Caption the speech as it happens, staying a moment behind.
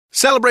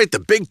Celebrate the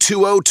big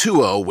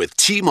 2020 with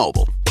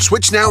T-Mobile.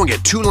 Switch now and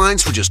get 2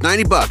 lines for just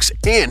 $90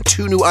 and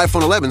 2 new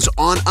iPhone 11s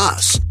on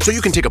us. So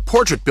you can take a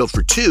portrait built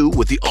for 2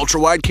 with the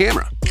ultra-wide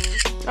camera.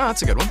 Oh,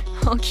 that's a good one.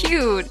 Oh,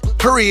 cute.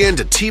 Hurry in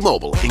to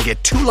T-Mobile and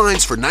get 2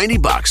 lines for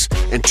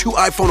 $90 and 2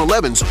 iPhone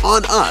 11s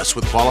on us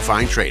with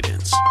qualifying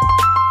trade-ins.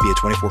 Via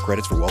 24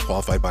 credits for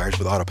well-qualified buyers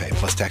with autopay,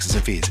 plus taxes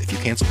and fees. If you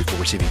cancel before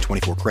receiving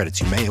 24 credits,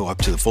 you may owe up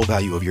to the full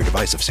value of your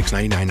device of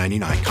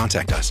 $699.99.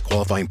 Contact us.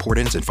 Qualifying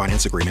port-ins and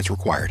finance agreements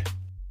required.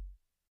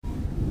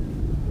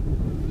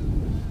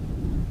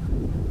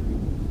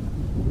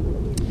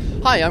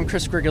 Hi, I'm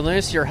Chris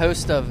Grigalunas, your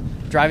host of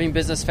Driving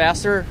Business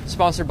Faster,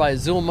 sponsored by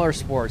Azul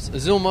Motorsports.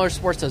 Azul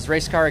Motorsports does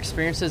race car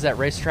experiences at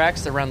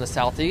racetracks around the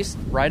Southeast,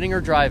 riding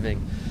or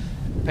driving.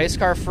 Pace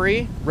car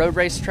free, road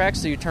race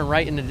tracks, so you turn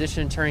right in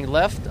addition to turning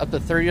left, up to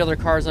 30 other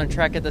cars on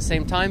track at the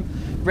same time.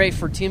 Great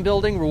for team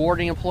building,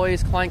 rewarding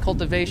employees, client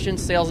cultivation,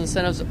 sales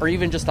incentives, or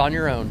even just on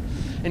your own.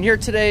 And here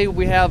today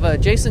we have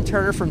Jason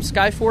Turner from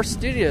Skyforce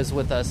Studios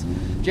with us.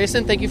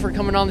 Jason, thank you for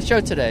coming on the show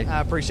today. I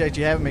appreciate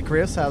you having me,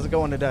 Chris. How's it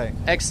going today?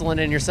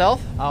 Excellent. And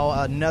yourself? Oh,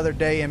 another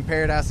day in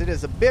paradise. It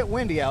is a bit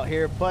windy out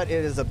here, but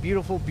it is a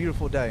beautiful,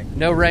 beautiful day.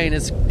 No rain.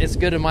 It's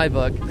good in my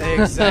book.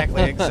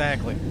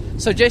 Exactly.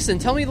 So, Jason,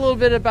 tell me a little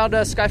bit about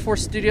Skyforce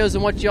Studios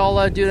and what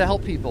y'all do to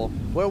help people.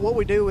 Well, what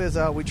we do is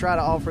we try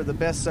to offer the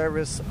best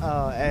service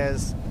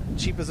as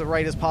cheap as a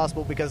rate as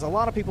possible, because a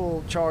lot of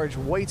people charge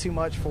way too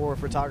much for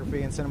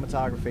photography and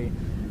cinematography,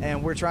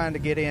 and we're trying to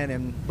get in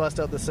and bust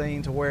up the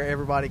scene to where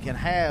everybody can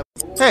have.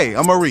 Hey,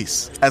 I'm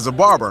Maurice. As a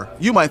barber,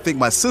 you might think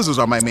my scissors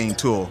are my main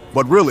tool,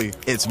 but really,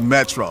 it's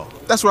Metro.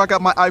 That's where I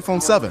got my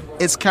iPhone 7.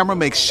 Its camera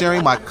makes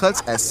sharing my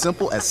cuts as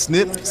simple as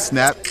snip,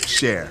 snap,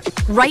 share.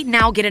 Right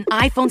now, get an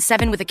iPhone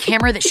 7 with a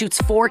camera that shoots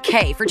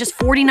 4K for just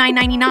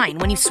 $49.99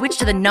 when you switch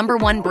to the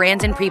 #1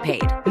 brand in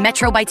prepaid.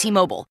 Metro by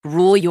T-Mobile.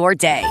 Rule your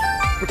day.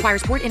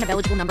 Requires port in of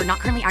eligible number not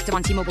currently active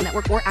on T-Mobile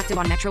network or active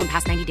on Metro in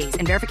past 90 days,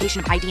 and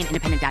verification of ID and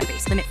independent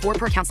database. Limit 4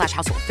 per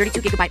account/household.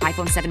 32GB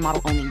iPhone 7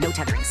 model only. No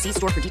tethering. See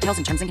store for details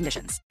and terms and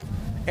conditions.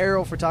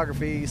 Aerial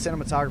photography,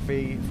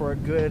 cinematography for a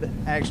good,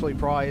 actually,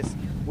 price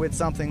with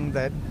something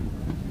that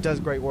does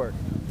great work.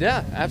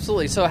 Yeah,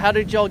 absolutely. So how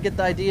did y'all get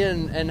the idea,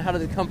 and how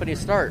did the company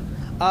start?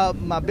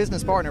 My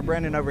business partner,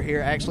 Brendan, over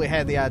here, actually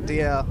had the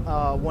idea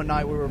one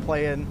night we were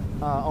playing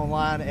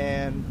online,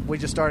 and we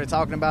just started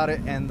talking about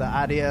it, and the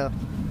idea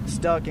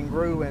stuck and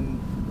grew,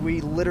 and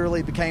we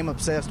literally became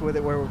obsessed with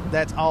it, where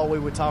that's all we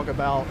would talk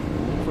about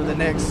for the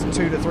next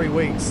 2 to 3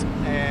 weeks.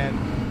 And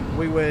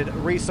we would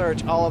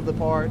research all of the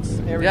parts,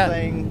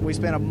 everything. Yeah. We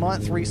spent a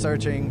month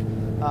researching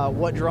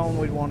what drone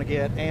we'd want to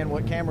get and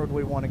what camera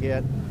we'd want to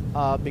get,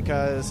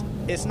 because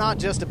it's not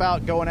just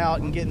about going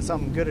out and getting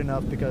something good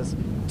enough, because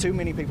too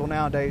many people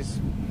nowadays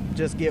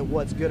just get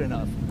what's good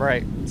enough.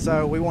 Right.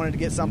 So we wanted to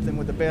get something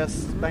with the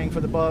best bang for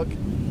the buck,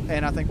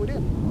 and I think we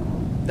did.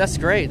 That's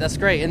great.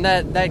 And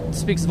that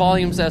speaks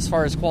volumes as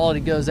far as quality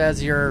goes,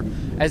 as you're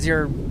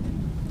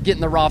getting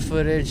the raw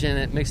footage, and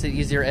it makes it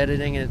easier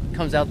editing, and it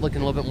comes out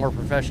looking a little bit more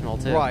professional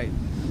too. Right.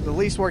 The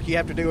least work you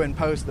have to do in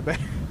post, the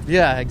better.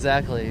 Yeah,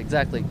 exactly.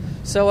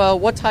 So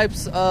what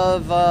types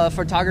of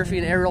photography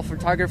and aerial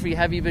photography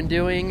have you been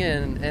doing,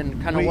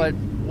 and kind of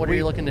what are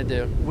you looking to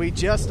do? We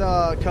just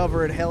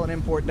covered Helen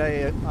Import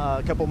Day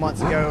a couple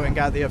months ago and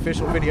got the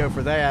official video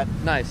for that.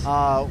 Nice.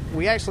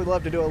 We actually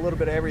love to do a little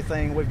bit of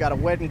everything. We've got a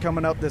wedding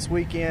coming up this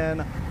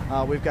weekend.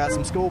 We've got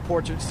some school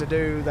portraits to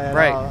do that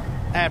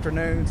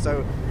afternoon.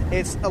 So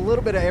it's a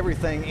little bit of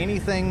everything.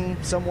 Anything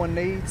someone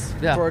needs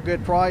for a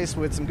good price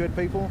with some good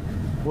people,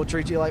 we'll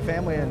treat you like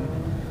family and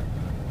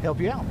help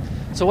you out.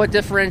 So what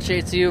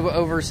differentiates you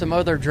over some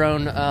other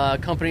drone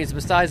companies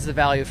besides the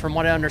value? From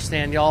what I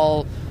understand,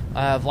 y'all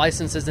have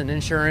licenses and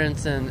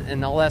insurance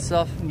and all that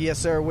stuff? Yes,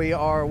 sir. We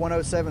are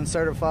 107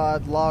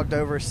 certified, logged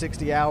over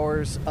 60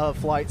 hours of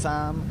flight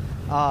time.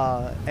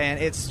 And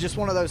it's just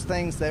one of those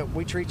things that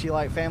we treat you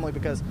like family,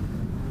 because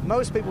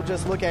most people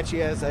just look at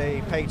you as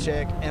a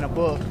paycheck and a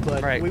book,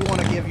 but we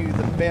want to give you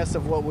the best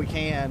of what we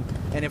can.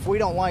 And if we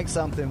don't like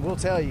something, we'll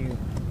tell you,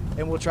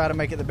 and we'll try to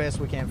make it the best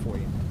we can for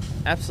you.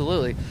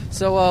 Absolutely.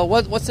 So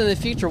what's in the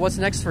future? What's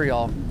next for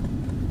y'all?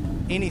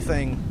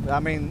 Anything. I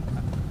mean,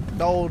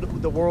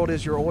 the world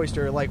is your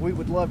oyster. Like, we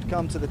would love to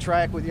come to the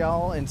track with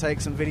y'all and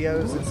take some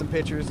videos and some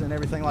pictures and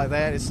everything like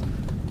that. It's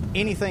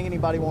anything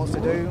anybody wants to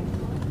do,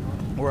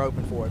 we're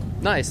open for it.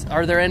 Nice.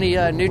 Are there any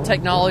new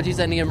technologies,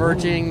 any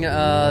emerging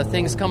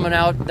things coming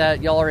out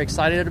that y'all are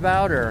excited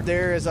about? Or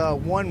there is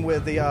one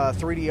with the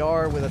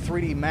 3DR with a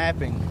 3D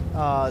mapping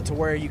to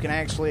where you can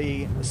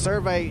actually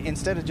survey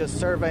instead of just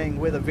surveying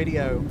with a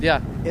video.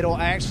 Yeah. It'll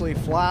actually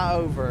fly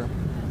over.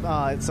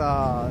 It's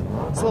a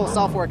little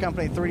software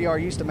company,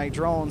 3DR, used to make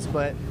drones,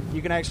 but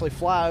you can actually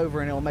fly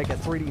over and it'll make a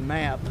 3D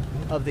map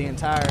of the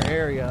entire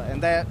area,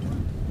 and that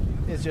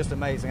is just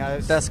amazing.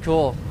 That's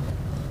cool.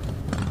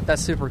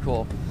 That's super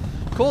cool.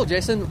 Cool,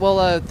 Jason.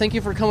 Well, thank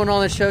you for coming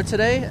on the show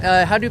today.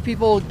 How do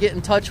people get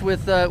in touch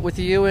with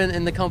you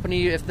and the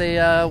company if they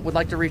would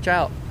like to reach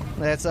out?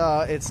 That's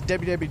it's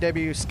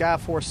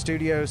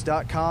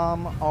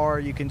www.skyforcestudios.com, or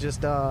you can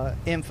just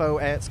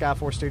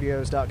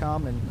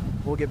info@skyforcestudios.com, and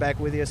we'll get back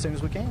with you as soon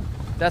as we can.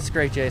 That's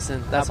great,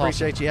 Jason. That's I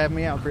appreciate awesome. you having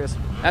me out, Chris.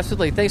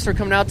 Absolutely. Thanks for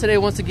coming out today.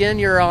 Once again,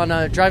 you're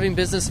on Driving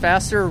Business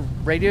Faster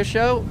radio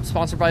show,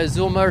 sponsored by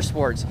Azul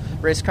Motorsports.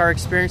 Race car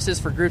experiences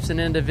for groups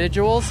and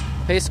individuals,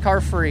 pace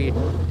car free,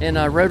 in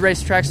road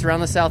race tracks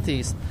around the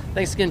Southeast.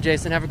 Thanks again,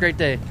 Jason. Have a great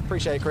day.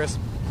 Appreciate it, Chris.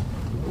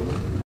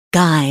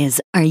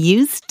 Guys, are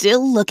you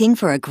still looking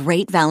for a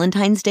great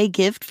Valentine's Day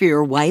gift for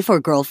your wife or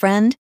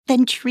girlfriend?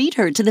 Then treat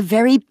her to the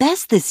very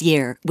best this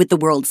year with the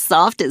world's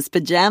softest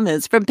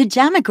pajamas from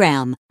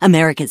Pajamagram,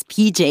 America's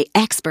PJ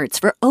experts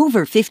for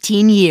over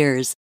 15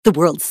 years. The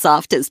world's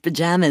softest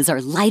pajamas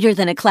are lighter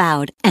than a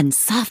cloud and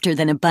softer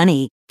than a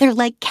bunny. They're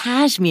like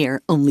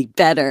cashmere, only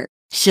better.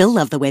 She'll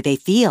love the way they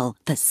feel,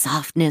 the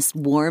softness,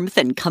 warmth,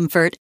 and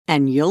comfort,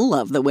 and you'll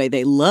love the way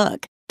they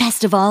look.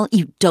 Best of all,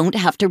 you don't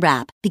have to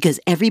wrap because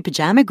every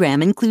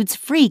Pajamagram includes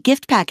free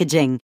gift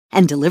packaging,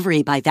 and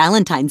delivery by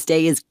Valentine's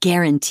Day is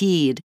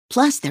guaranteed.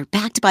 Plus, they're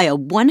backed by a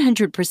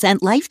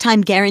 100%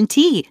 lifetime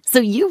guarantee, so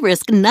you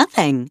risk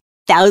nothing.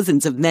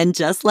 Thousands of men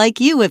just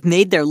like you have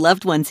made their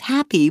loved ones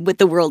happy with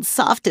the world's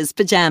softest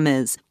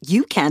pajamas.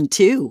 You can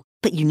too.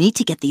 But you need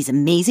to get these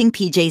amazing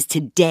PJs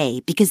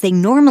today because they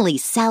normally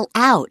sell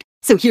out.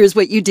 So here's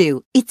what you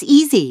do. It's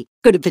easy.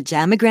 Go to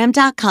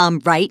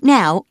pajamagram.com right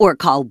now or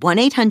call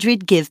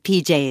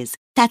 1-800-GIVE-PJs.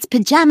 That's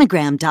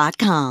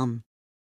pajamagram.com.